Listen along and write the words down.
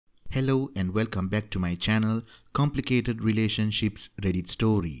Hello and welcome back to my channel, Complicated Relationships Reddit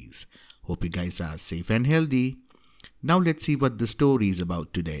Stories. Hope you guys are safe and healthy. Now let's see what the story is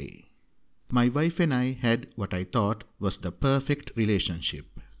about today. My wife and I had what I thought was the perfect relationship.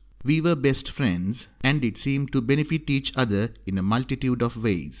 We were best friends and it seemed to benefit each other in a multitude of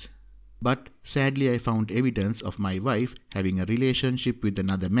ways. But sadly I found evidence of my wife having a relationship with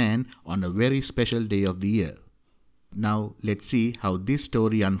another man on a very special day of the year. Now let's see how this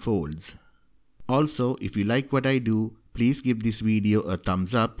story unfolds. Also, if you like what I do, please give this video a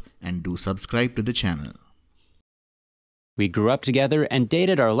thumbs up and do subscribe to the channel. We grew up together and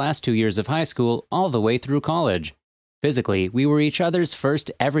dated our last 2 years of high school all the way through college. Physically, we were each other's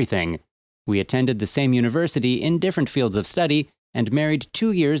first everything. We attended the same university in different fields of study and married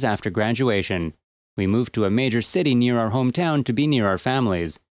 2 years after graduation. We moved to a major city near our hometown to be near our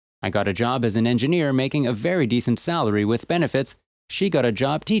families. I got a job as an engineer making a very decent salary with benefits. She got a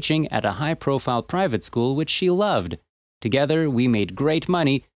job teaching at a high-profile private school which she loved. Together, we made great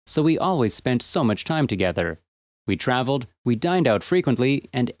money, so we always spent so much time together. We traveled, we dined out frequently,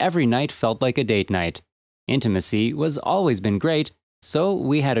 and every night felt like a date night. Intimacy was always been great, so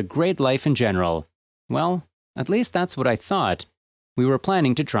we had a great life in general. Well, at least that's what I thought. We were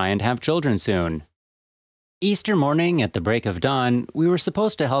planning to try and have children soon. Easter morning at the break of dawn, we were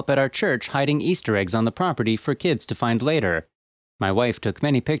supposed to help at our church hiding Easter eggs on the property for kids to find later. My wife took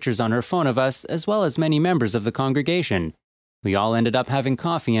many pictures on her phone of us as well as many members of the congregation. We all ended up having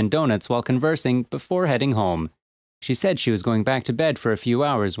coffee and donuts while conversing before heading home. She said she was going back to bed for a few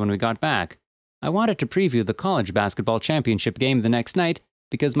hours when we got back. I wanted to preview the college basketball championship game the next night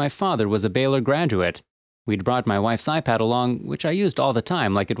because my father was a Baylor graduate. We'd brought my wife's iPad along, which I used all the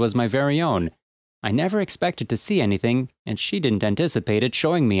time like it was my very own. I never expected to see anything, and she didn't anticipate it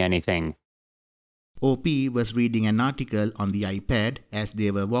showing me anything. OP was reading an article on the iPad as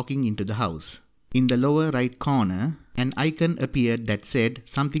they were walking into the house. In the lower right corner, an icon appeared that said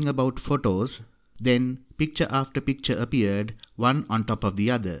something about photos. Then, picture after picture appeared, one on top of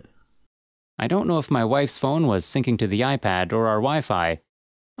the other. I don't know if my wife's phone was syncing to the iPad or our Wi-Fi.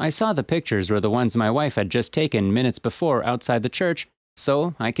 I saw the pictures were the ones my wife had just taken minutes before outside the church,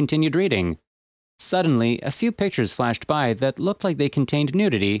 so I continued reading. Suddenly, a few pictures flashed by that looked like they contained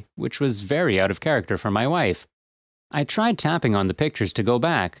nudity, which was very out of character for my wife. I tried tapping on the pictures to go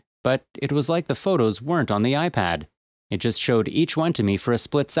back, but it was like the photos weren't on the iPad. It just showed each one to me for a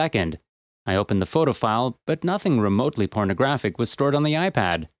split second. I opened the photo file, but nothing remotely pornographic was stored on the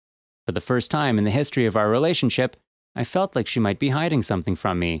iPad. For the first time in the history of our relationship, I felt like she might be hiding something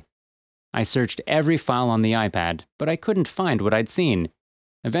from me. I searched every file on the iPad, but I couldn't find what I'd seen.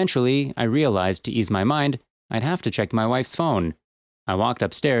 Eventually, I realized to ease my mind, I'd have to check my wife's phone. I walked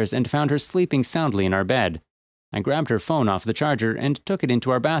upstairs and found her sleeping soundly in our bed. I grabbed her phone off the charger and took it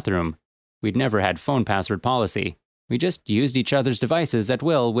into our bathroom. We'd never had phone password policy. We just used each other's devices at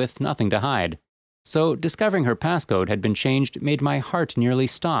will with nothing to hide. So discovering her passcode had been changed made my heart nearly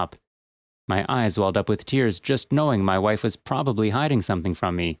stop. My eyes welled up with tears just knowing my wife was probably hiding something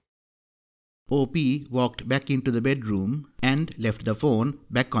from me. OP walked back into the bedroom and left the phone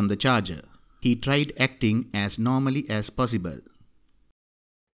back on the charger. He tried acting as normally as possible.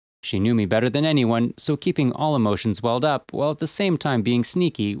 She knew me better than anyone, so keeping all emotions welled up while at the same time being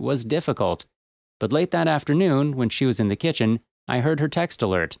sneaky was difficult. But late that afternoon, when she was in the kitchen, I heard her text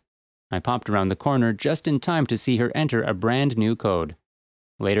alert. I popped around the corner just in time to see her enter a brand new code.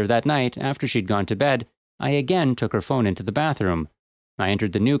 Later that night, after she'd gone to bed, I again took her phone into the bathroom. I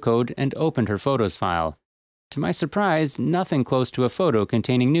entered the new code and opened her photos file. To my surprise, nothing close to a photo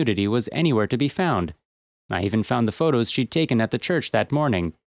containing nudity was anywhere to be found. I even found the photos she'd taken at the church that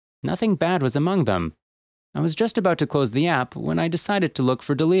morning. Nothing bad was among them. I was just about to close the app when I decided to look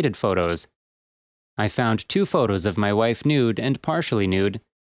for deleted photos. I found 2 photos of my wife nude and partially nude,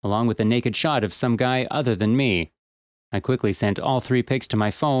 along with a naked shot of some guy other than me. I quickly sent all 3 pics to my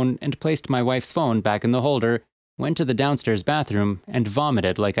phone and placed my wife's phone back in the holder, went to the downstairs bathroom, and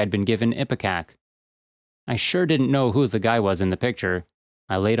vomited like I'd been given Ipecac. I sure didn't know who the guy was in the picture.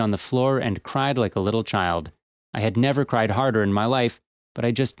 I laid on the floor and cried like a little child. I had never cried harder in my life, but I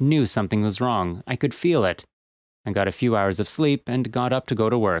just knew something was wrong. I could feel it. I got a few hours of sleep and got up to go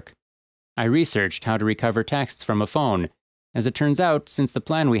to work. I researched how to recover texts from a phone. As it turns out, since the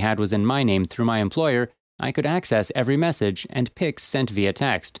plan we had was in my name through my employer, I could access every message and pics sent via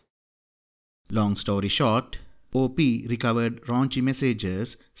text. Long story short, OP recovered raunchy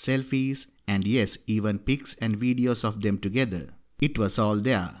messages, selfies, and yes, even pics and videos of them together. It was all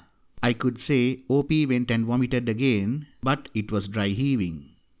there. I could say OP went and vomited again, but it was dry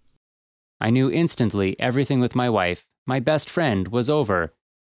heaving. I knew instantly everything with my wife, my best friend, was over.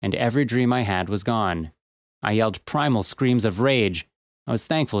 and every dream I had was gone. I yelled primal screams of rage. I was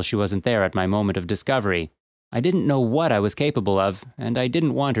thankful she wasn't there at my moment of discovery. I didn't know what I was capable of, and I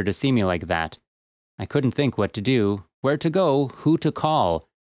didn't want her to see me like that. I couldn't think what to do, where to go, who to call.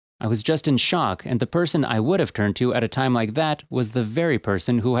 I was just in shock, and the person I would have turned to at a time like that was the very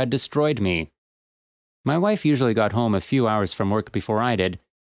person who had destroyed me. My wife usually got home a few hours from work before I did,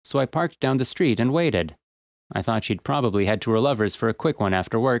 so I parked down the street and waited. I thought she'd probably head to her lover's for a quick one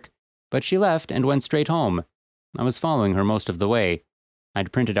after work, but she left and went straight home. I was following her most of the way.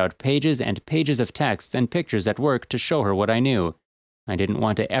 I'd printed out pages and pages of texts and pictures at work to show her what I knew. I didn't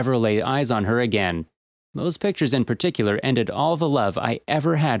want to ever lay eyes on her again. Those pictures in particular ended all the love I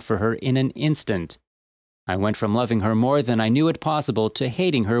ever had for her in an instant. I went from loving her more than I knew it possible to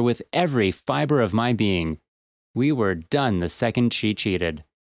hating her with every fiber of my being. We were done the second she cheated.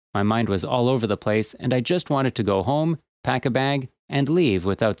 My mind was all over the place, and I just wanted to go home, pack a bag, and leave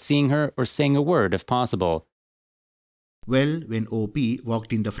without seeing her or saying a word if possible. Well, when OP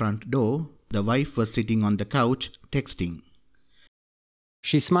walked in the front door, the wife was sitting on the couch, texting.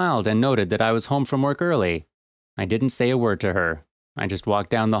 She smiled and noted that I was home from work early. I didn't say a word to her. I just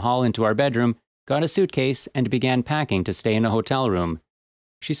walked down the hall into our bedroom, got a suitcase, and began packing to stay in a hotel room.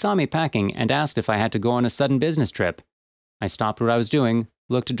 She saw me packing and asked if I had to go on a sudden business trip. I stopped what I was doing,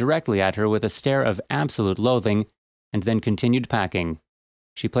 looked directly at her with a stare of absolute loathing, and then continued packing.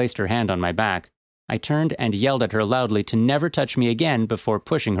 She placed her hand on my back. I turned and yelled at her loudly to never touch me again before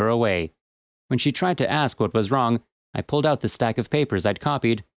pushing her away. When she tried to ask what was wrong, I pulled out the stack of papers I'd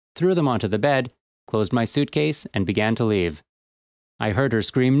copied, threw them onto the bed, closed my suitcase, and began to leave. I heard her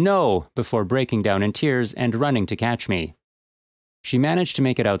scream "no" before breaking down in tears and running to catch me. She managed to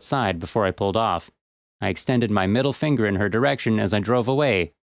make it outside before I pulled off. I extended my middle finger in her direction as I drove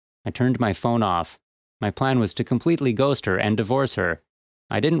away. I turned my phone off. My plan was to completely ghost her and divorce her.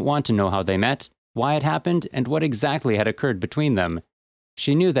 I didn't want to know how they met, why it happened, and what exactly had occurred between them.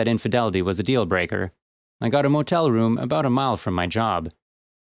 She knew that infidelity was a deal breaker. I got a motel room about a mile from my job.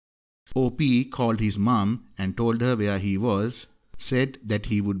 OP called his mom and told her where he was, said that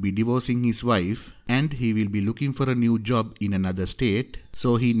he would be divorcing his wife and he will be looking for a new job in another state,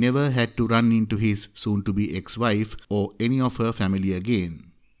 so he never had to run into his soon-to-be ex-wife or any of her family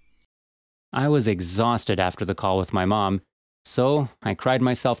again. I was exhausted after the call with my mom, so I cried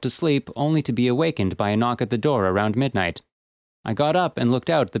myself to sleep only to be awakened by a knock at the door around midnight. I got up and looked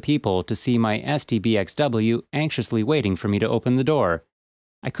out the peephole to see my STBXW anxiously waiting for me to open the door.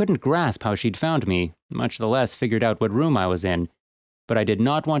 I couldn't grasp how she'd found me, much the less figured out what room I was in, but I did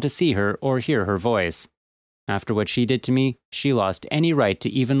not want to see her or hear her voice. After what she did to me, she lost any right to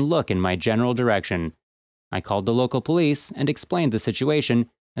even look in my general direction. I called the local police and explained the situation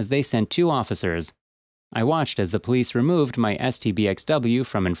as they sent 2 officers. I watched as the police removed my STBXW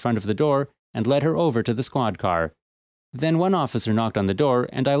from in front of the door and led her over to the squad car. Then one officer knocked on the door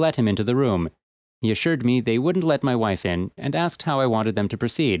and I let him into the room. He assured me they wouldn't let my wife in and asked how I wanted them to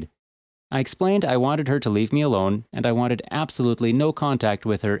proceed. I explained I wanted her to leave me alone and I wanted absolutely no contact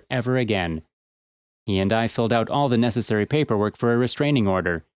with her ever again. He and I filled out all the necessary paperwork for a restraining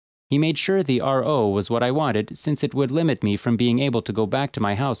order. He made sure the RO was what I wanted since it would limit me from being able to go back to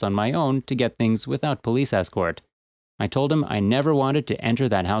my house on my own to get things without police escort. I told him I never wanted to enter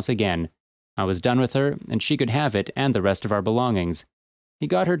that house again. I was done with her and she could have it and the rest of our belongings. He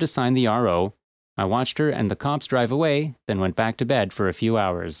got her to sign the RO. I watched her and the cops drive away, then went back to bed for a few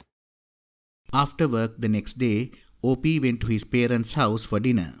hours. After work the next day, OP went to his parents' house for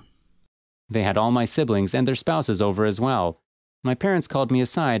dinner. They had all my siblings and their spouses over as well. My parents called me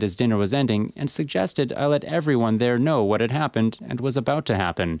aside as dinner was ending and suggested I let everyone there know what had happened and was about to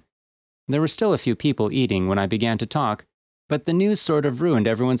happen. There were still a few people eating when I began to talk, but the news sort of ruined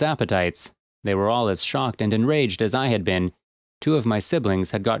everyone's appetites. They were all as shocked and enraged as I had been. 2 of my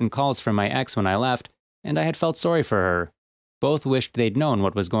siblings had gotten calls from my ex when I left, and I had felt sorry for her. Both wished they'd known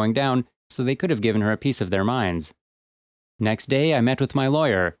what was going down, so they could have given her a piece of their minds. Next day, I met with my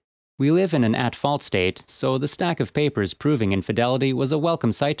lawyer. We live in an at-fault state, so the stack of papers proving infidelity was a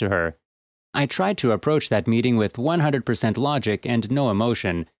welcome sight to her. I tried to approach that meeting with 100% logic and no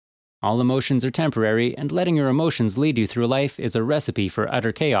emotion. All emotions are temporary, and letting your emotions lead you through life is a recipe for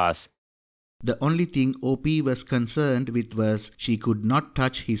utter chaos. The only thing OP was concerned with was she could not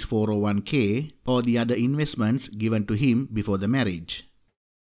touch his 401k or the other investments given to him before the marriage.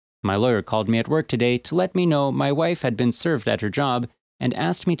 My lawyer called me at work today to let me know my wife had been served at her job and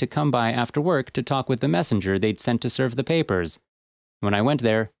asked me to come by after work to talk with the messenger they'd sent to serve the papers. When I went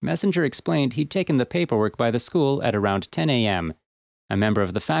there, messenger explained he'd taken the paperwork by the school at around 10 a.m. A member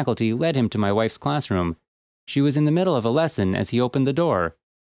of the faculty led him to my wife's classroom. She was in the middle of a lesson as he opened the door.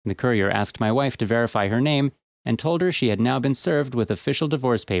 The courier asked my wife to verify her name and told her she had now been served with official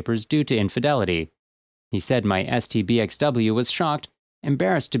divorce papers due to infidelity. He said my STBXW was shocked,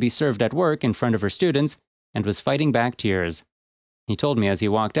 embarrassed to be served at work in front of her students, and was fighting back tears. He told me as he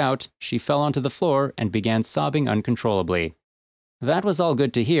walked out, she fell onto the floor and began sobbing uncontrollably. That was all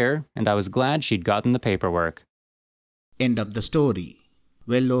good to hear, and I was glad she'd gotten the paperwork. End of the story.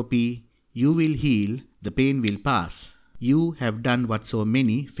 Well, OP, you will heal, the pain will pass. You have done what so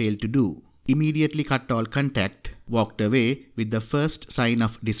many fail to do. Immediately cut all contact, walked away with the first sign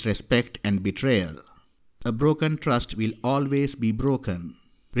of disrespect and betrayal. A broken trust will always be broken.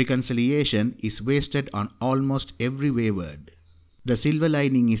 Reconciliation is wasted on almost every wayward. The silver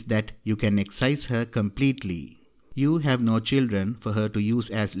lining is that you can excise her completely. You have no children for her to use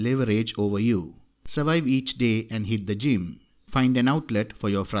as leverage over you. Survive each day and hit the gym. Find an outlet for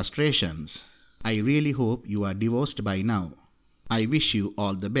your frustrations. I really hope you are divorced by now. I wish you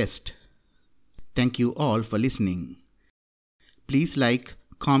all the best. Thank you all for listening. Please like,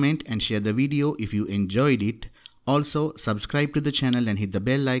 comment and share the video if you enjoyed it. Also, subscribe to the channel and hit the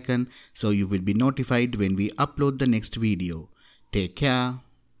bell icon so you will be notified when we upload the next video. Take care.